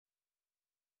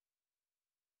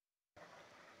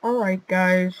Alright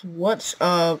guys, what's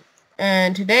up?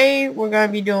 And today we're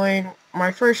gonna be doing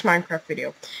my first Minecraft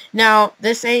video. Now,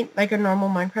 this ain't like a normal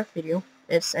Minecraft video.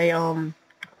 It's a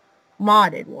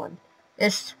modded one.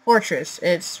 It's Fortress.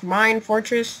 It's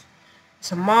MineFortress.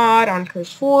 It's a mod on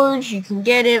CurseForge. You can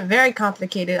get it. Very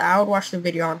complicated. I would watch the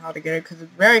video on how to get it because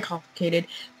it's very complicated.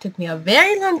 Took me a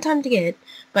very long time to get it,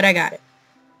 but I got it.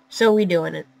 So we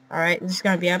doing it. Alright, this is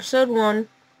gonna be episode 1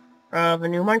 of a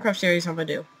new Minecraft series I'm gonna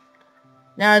do.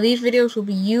 Now, these videos will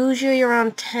be usually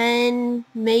around 10,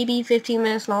 maybe 15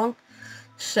 minutes long.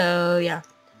 So, yeah.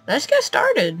 Let's get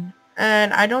started.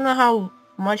 And I don't know how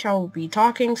much I will be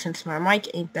talking since my mic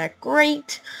ain't that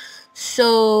great.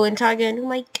 So, until I get a new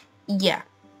mic, yeah.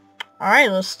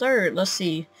 Alright, let's start. Let's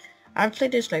see. I've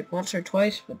played this like once or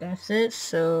twice, but that's it.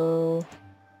 So,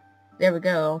 there we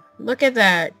go. Look at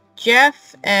that.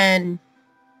 Jeff and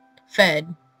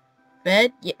Fed.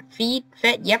 Fed? Yeah, feed?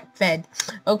 Fed? Yep, Fed.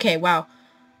 Okay, wow.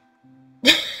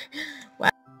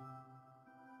 Wow.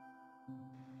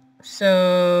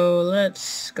 So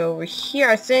let's go over here.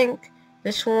 I think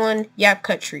this one, yeah,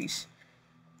 cut trees.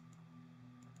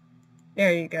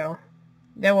 There you go.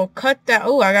 Then we'll cut that.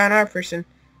 Oh, I got another person.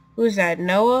 Who's that?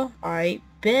 Noah? I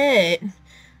bet.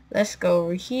 Let's go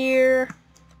over here.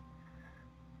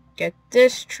 Get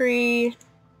this tree.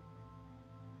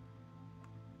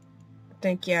 I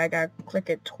think, yeah, I gotta click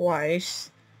it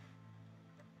twice.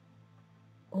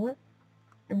 What?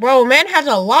 Bro, man has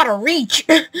a lot of reach.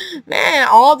 Man,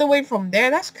 all the way from there.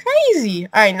 That's crazy.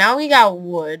 Alright, now we got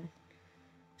wood.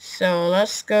 So,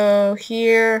 let's go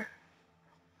here.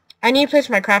 I need to place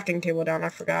my crafting table down. I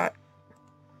forgot.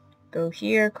 Go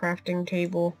here. Crafting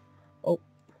table. Oh.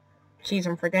 Jeez,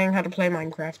 I'm forgetting how to play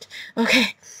Minecraft.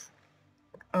 Okay.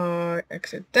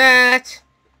 Exit that.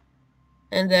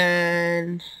 And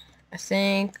then, I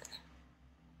think,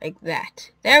 like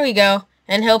that. There we go.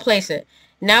 And he'll place it.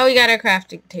 Now we got our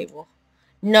crafting table.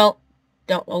 No,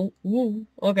 don't. Oh, ooh,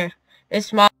 okay.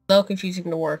 It's a little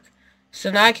confusing to work. So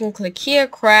now I can click here,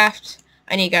 craft.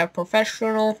 I need to get a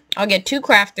professional. I'll get 2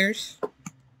 crafters.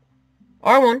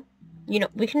 Or 1. You know,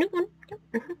 we can do 1.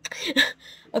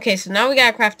 Okay, so now we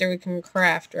got a crafter we can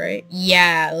craft, right?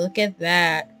 Yeah, look at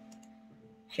that.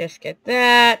 Just get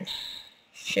that.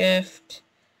 Shift.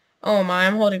 Oh my,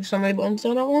 I'm holding so many buttons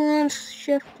on at once.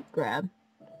 Shift, grab.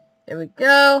 There we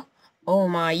go. Oh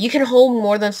my, you can hold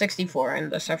more than 64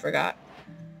 in this, I forgot.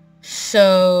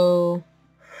 So,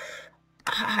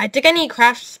 I think I need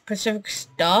craft specific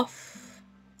stuff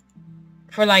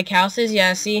for like houses.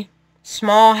 Yeah, see?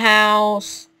 Small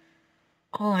house.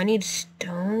 Oh, I need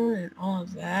stone and all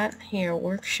of that. Here,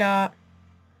 workshop.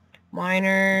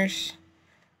 Miners.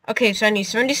 Okay, so I need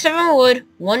 77 wood,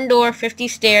 1 door, 50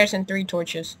 stairs, and 3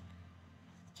 torches.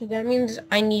 So that means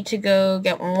I need to go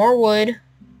get more wood.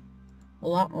 A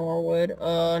lot more wood.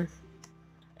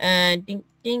 And ding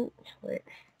ding. Wait.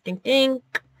 Ding ding.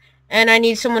 And I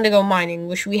need someone to go mining,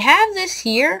 which we have this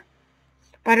here.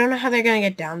 But I don't know how they're gonna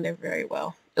get down there very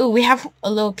well. Ooh, we have a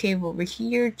little cave over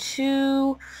here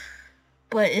too.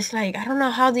 But it's like I don't know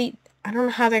how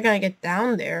they're gonna get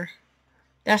down there.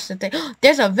 That's the thing.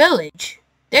 There's a village.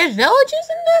 There's villages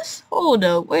in this? Hold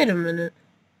up, wait a minute.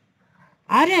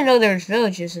 I didn't know there was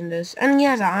villages in this. And he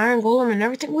has an iron golem and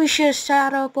everything. We should have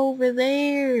sat up over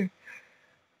there.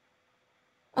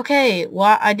 Okay,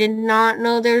 well, I did not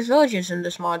know there's villages in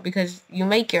this mod because you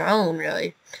make your own,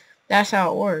 really. That's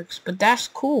how it works. But that's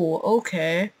cool.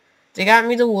 Okay. They got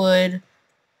me the wood.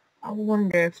 I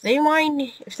wonder if they mine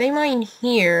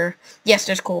here. Yes,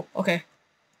 that's cool. Okay.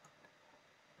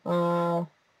 There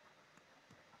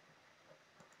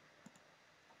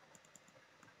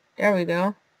we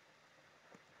go.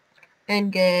 And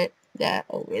get that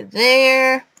over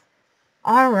there.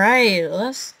 Alright,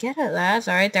 let's get it, lads.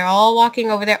 Alright, they're all walking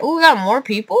over there. Oh, we got more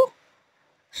people?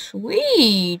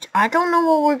 Sweet. I don't know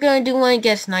what we're gonna do when it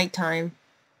gets nighttime.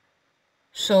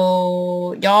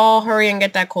 So, y'all hurry and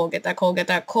get that coal. Get that coal, get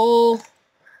that coal.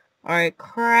 Alright,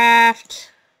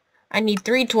 craft. I need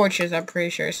 3 torches, I'm pretty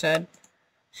sure it said.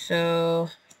 So,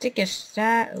 I think it's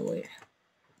that. Oh, wait.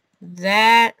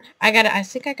 That. I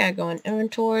think I gotta go in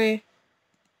inventory.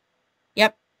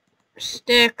 Yep.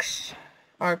 Sticks.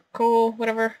 Or coal,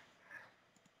 whatever.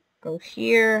 Go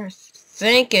here. I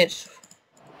think it's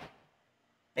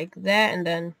like that, and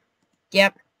then,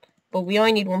 yep. But we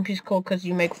only need 1 piece of coal because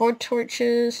you make 4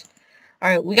 torches.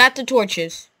 Alright, we got the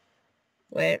torches.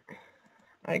 Wait.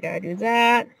 I gotta do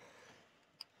that.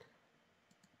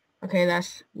 Okay,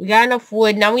 we got enough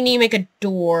wood. Now we need to make a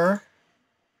door.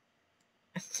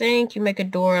 I think you make a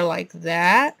door like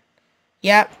that.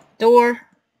 Yep, door.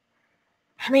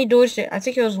 How many doors did I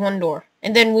think it was 1 door.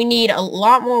 And then we need a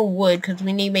lot more wood because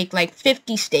we need to make like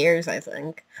 50 stairs, I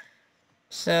think.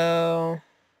 So,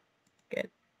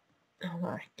 hold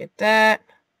on, get that.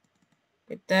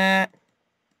 Get that.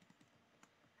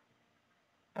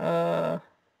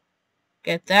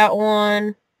 Get that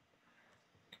one.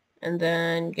 And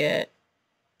then get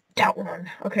that one.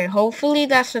 Okay, hopefully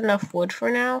that's enough wood for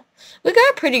now. We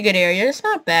got a pretty good area. It's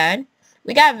not bad.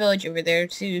 We got a village over there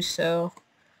too, so...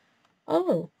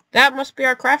 Oh, that must be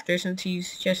our crafter since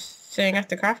he's just sitting at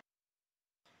the craft.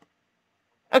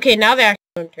 Okay, now they're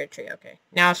actually doing territory. Okay,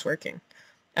 now it's working.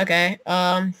 Okay,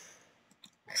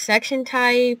 section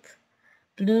type,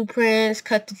 blueprints,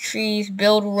 cut the trees,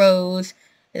 build roads,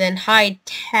 and then hide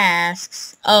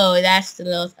tasks. Oh, that's the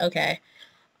little... Okay.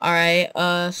 Alright,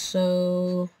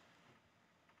 so...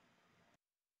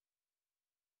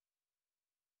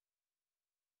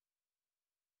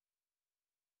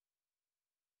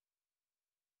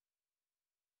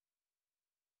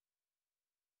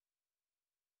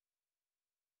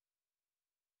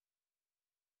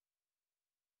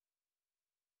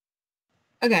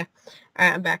 Okay.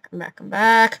 Alright, I'm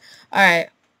back. Alright.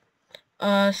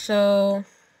 So...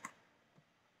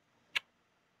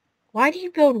 Why do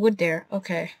you build wood there?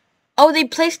 Okay. Oh, they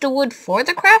placed the wood for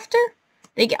the crafter?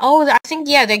 I think,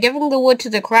 yeah, they're giving the wood to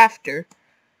the crafter.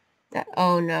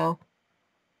 Oh, no.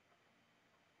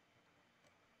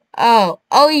 Oh,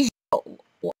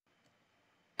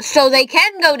 so they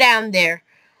can go down there.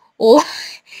 What?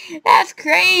 That's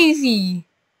crazy.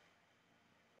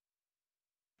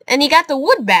 And he got the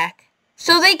wood back.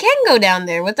 So they can go down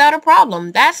there without a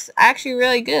problem. That's actually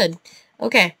really good.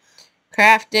 Okay.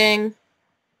 Crafting.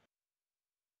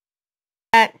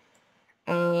 That.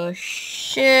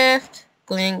 Shift.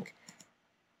 Glink.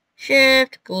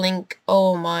 Shift. Glink.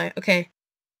 Oh my. Okay.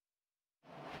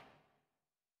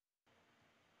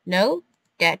 No.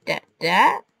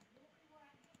 That.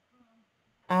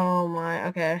 Oh my.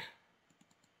 Okay.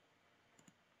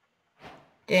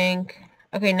 Dink.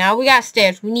 Okay, now we got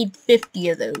stairs. We need 50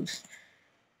 of those.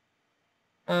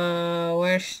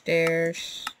 Where's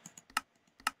stairs?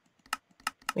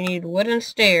 We need wooden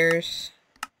stairs.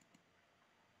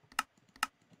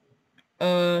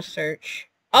 Search.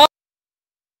 Oh!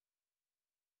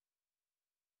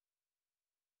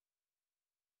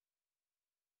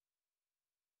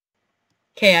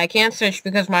 Okay, I can't search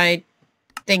because my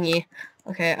thingy.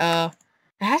 Okay, it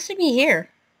has to be here.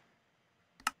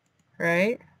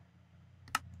 Right?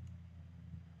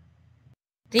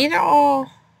 These are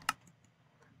all...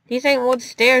 These ain't wood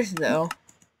stairs, though.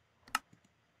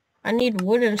 I need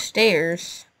wooden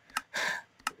stairs.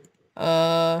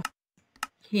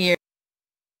 Here.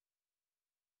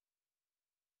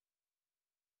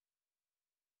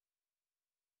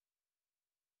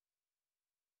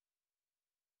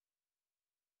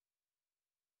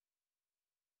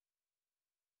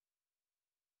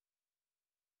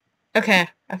 Okay,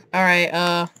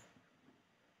 alright,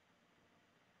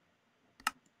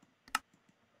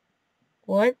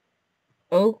 what?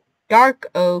 Oak? Dark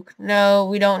oak. No,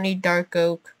 we don't need dark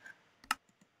oak.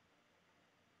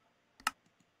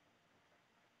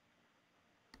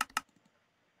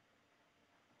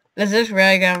 Is this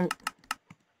really gonna...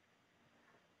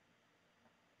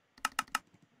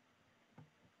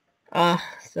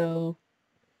 So...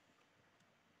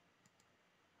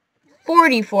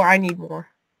 44, I need more.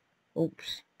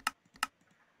 Oops.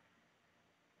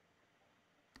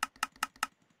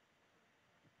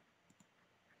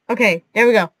 Okay, there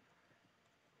we go.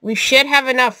 We should have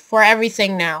enough for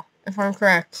everything now, if I'm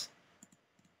correct.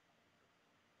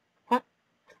 What?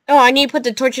 Oh, I need to put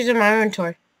the torches in my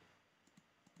inventory.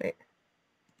 Wait.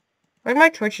 Where'd my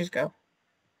torches go?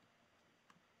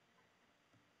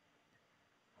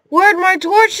 Where'd my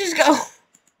torches go?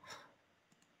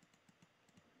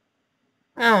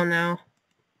 Oh no.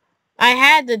 I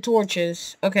had the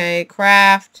torches. Okay,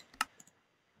 craft.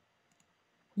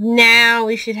 Now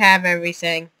we should have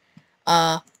everything.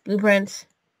 Blueprints.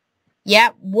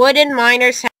 Yep, wooden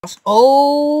miner's house.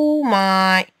 Oh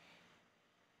my.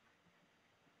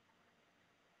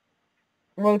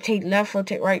 Rotate left,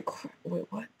 rotate right. Wait,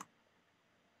 what?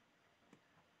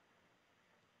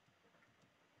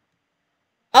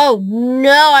 Oh,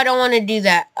 no, I don't want to do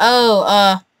that.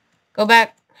 Oh, go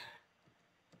back.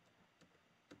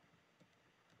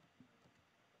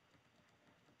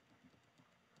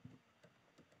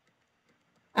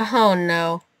 Oh,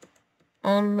 no.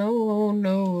 Oh, no,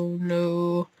 no,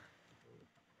 no.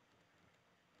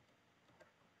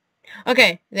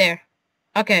 Okay, there.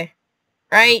 Okay.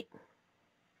 Right.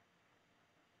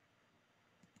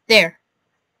 There.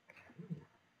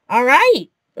 Alright.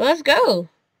 Let's go.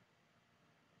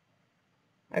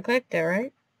 I clicked there,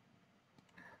 right?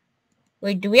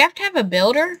 Wait, do we have to have a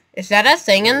builder? Is that a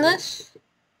thing in this?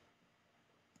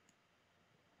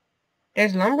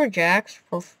 There's lumberjacks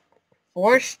for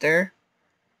Forster.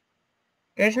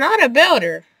 There's not a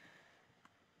builder.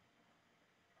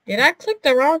 Did I click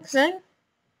the wrong thing?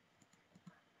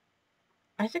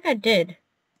 I think I did.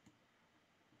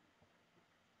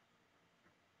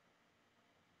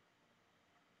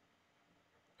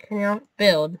 Can you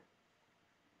build?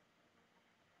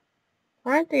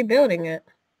 Why aren't they building it?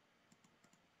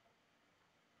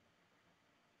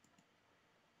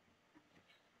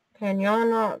 Can y'all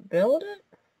not build it?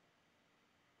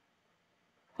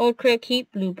 Hold crit,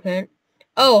 keep blueprint.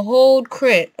 Oh, hold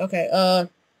crit. Okay,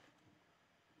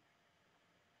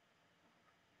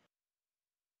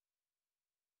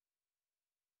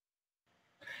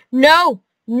 No!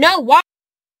 No, why?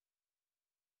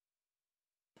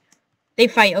 They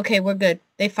fight. Okay, we're good.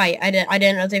 They fight. I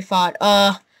didn't know they fought.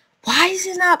 Why is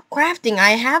it not crafting?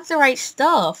 I have the right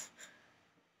stuff.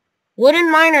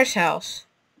 Wooden miner's house.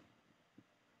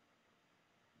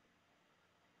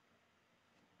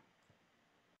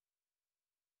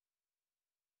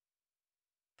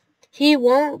 He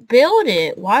won't build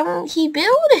it. Why won't he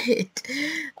build it?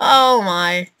 Oh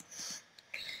my.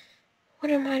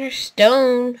 Wooden miner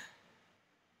stone.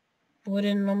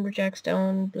 Wooden lumberjack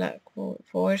stone. Black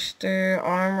forester.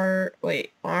 Armor.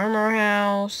 Wait. Armor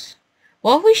house.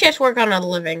 Well, if we should just work on a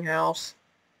living house.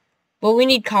 But we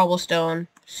need cobblestone.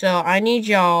 So I need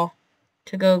y'all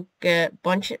to go get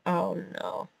bunch of... Oh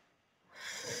no.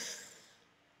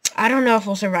 I don't know if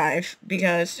we'll survive.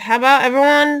 Because how about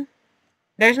everyone...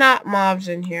 There's not mobs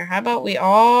in here. How about we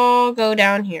all go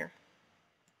down here?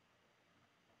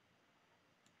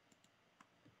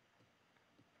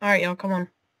 Alright, y'all, come on.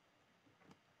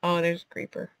 Oh, there's a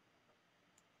creeper.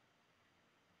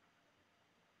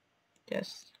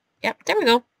 Just... Yep, there we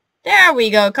go. There we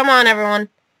go. Come on, everyone.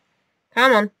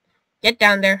 Come on. Get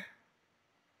down there.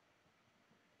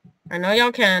 I know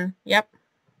y'all can. Yep.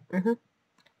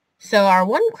 So our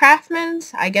one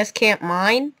craftsman's, I guess, can't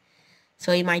mine.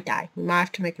 So he might die. We might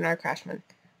have to make another craftsman.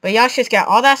 But y'all should get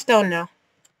all that stone now.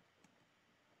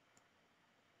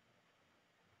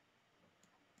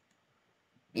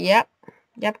 Yep.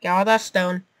 Yep, get all that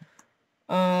stone.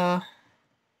 Alright,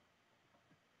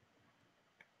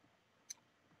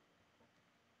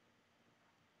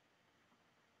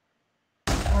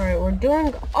 we're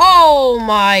doing... Oh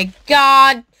my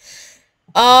god!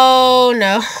 Oh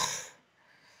no.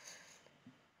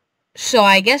 So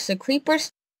I guess the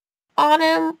creeper's on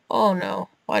him? Oh no.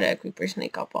 Why did a creeper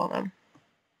sneak up on him?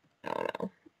 I don't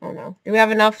know. Oh no. Do we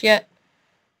have enough yet?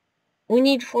 We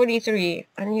need 43.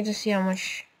 I need to see how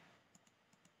much...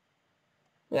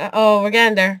 Oh, we're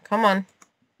getting there. Come on.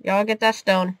 Y'all get that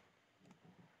stone.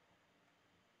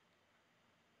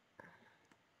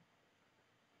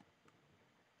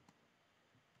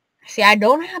 See, I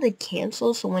don't know how to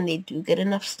cancel, so when they do get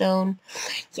enough stone...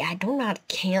 Yeah, I don't know how to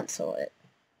cancel it.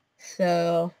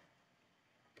 So...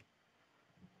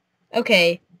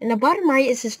 Okay, in the bottom right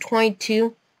it says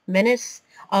 22 minutes.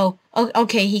 Oh,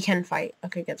 okay, he can fight.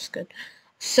 Okay, that's good.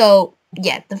 So,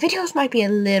 yeah, the videos might be a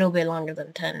little bit longer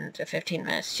than 10 to 15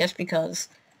 minutes, just because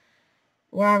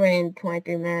we're already in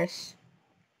 23 minutes.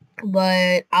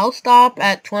 But I'll stop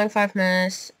at 25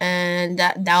 minutes, and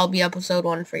that'll be episode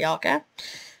 1 for y'all, okay?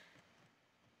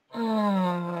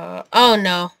 Oh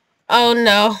no. Oh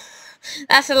no.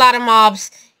 That's a lot of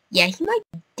mobs. Yeah, he might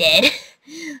be dead.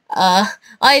 Oh,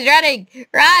 he's running!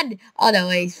 Run! Oh no,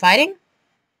 wait, he's fighting?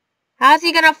 How's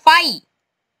he gonna fight?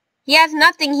 He has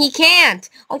nothing, he can't!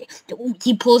 Oh,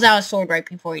 he pulls out a sword right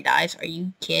before he dies. Are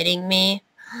you kidding me?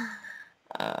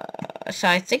 So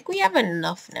I think we have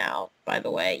enough now, by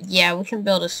the way. Yeah, we can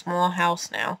build a small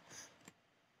house now.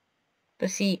 But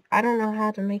see, I don't know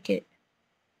how to make it.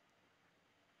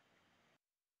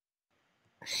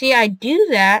 See, I do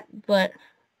that, but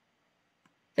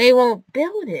they won't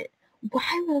build it.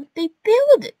 Why won't they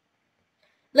build it?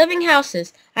 Living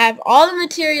houses. I have all the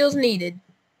materials needed.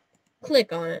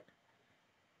 Click on it.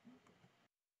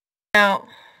 Now,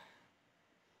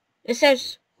 it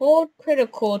says hold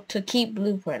critical to keep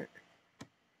blueprint.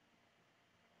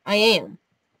 I am.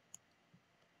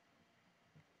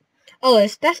 Oh,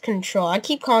 that's control. I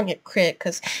keep calling it crit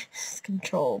because it's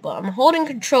control, but I'm holding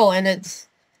control and it's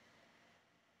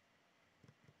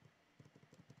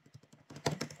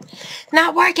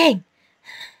not working.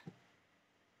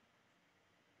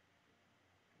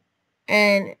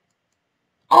 And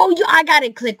oh, I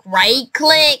gotta click right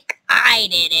click. I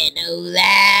didn't know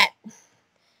that.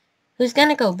 Who's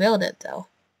gonna go build it though?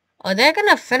 Oh, they're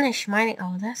gonna finish mining.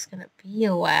 Oh, that's gonna be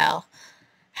a while.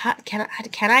 How can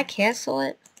I cancel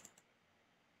it?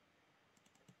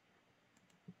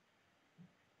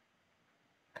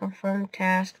 Confirm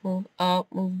task, move up,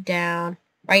 move down,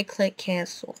 right click,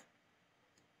 cancel.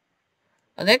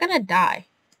 Oh, they're gonna die.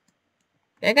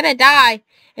 They're gonna die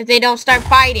if they don't start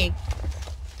fighting.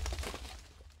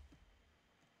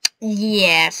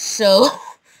 Yeah, so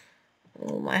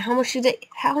oh my, how much do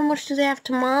they have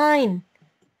to mine?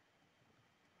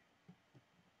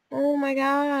 Oh my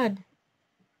god.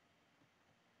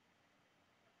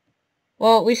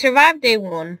 Well, we survived day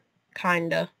 1,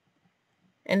 kinda.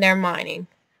 And they're mining.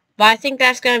 But I think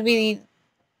that's gonna be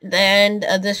the end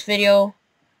of this video.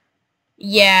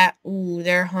 Yeah, ooh,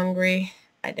 they're hungry.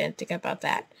 I didn't think about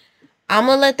that. I'm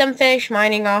gonna let them finish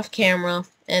mining off camera,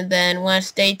 and then when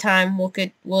it's daytime,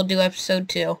 we'll do episode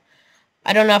 2.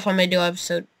 I don't know if I'm gonna do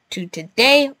episode 2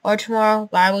 today or tomorrow,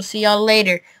 but I will see y'all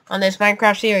later on this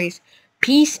Minecraft series.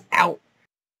 Peace out.